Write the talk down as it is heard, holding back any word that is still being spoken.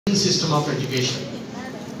system of education.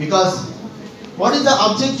 Because what is the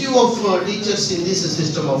objective of teachers in this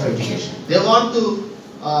system of education? They want to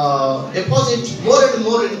deposit more and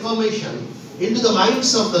more information into the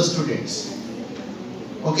minds of the students.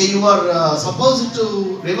 Okay, you are supposed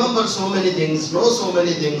to remember so many things, know so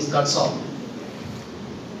many things, that's all.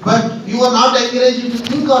 But you are not encouraged to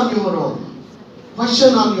think on your own,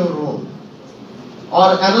 question on your own,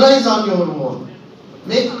 or analyze on your own,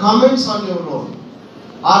 make comments on your own,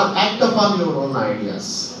 or act upon your own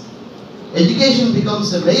ideas. Education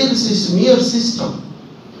becomes a mere system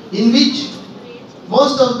in which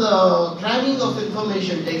most of the cramming of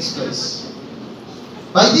information takes place.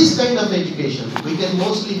 By this kind of education, we can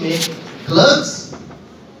mostly make clerks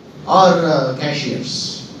or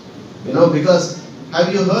cashiers. You know, because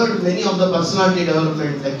have you heard many of the personality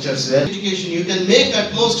development lectures where education you can make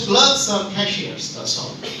at most clerks or cashiers, that's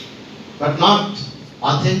all. But not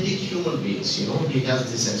authentic human beings, you know. He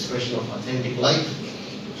has this expression of authentic life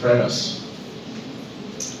for us,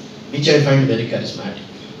 which I find very charismatic.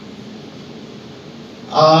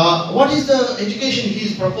 What is the education he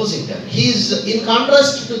is proposing then? He is, in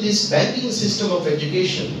contrast to this banking system of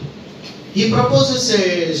education, he proposes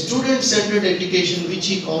a student-centered education which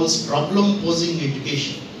he calls problem-posing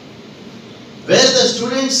education, where the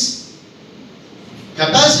students'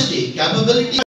 capability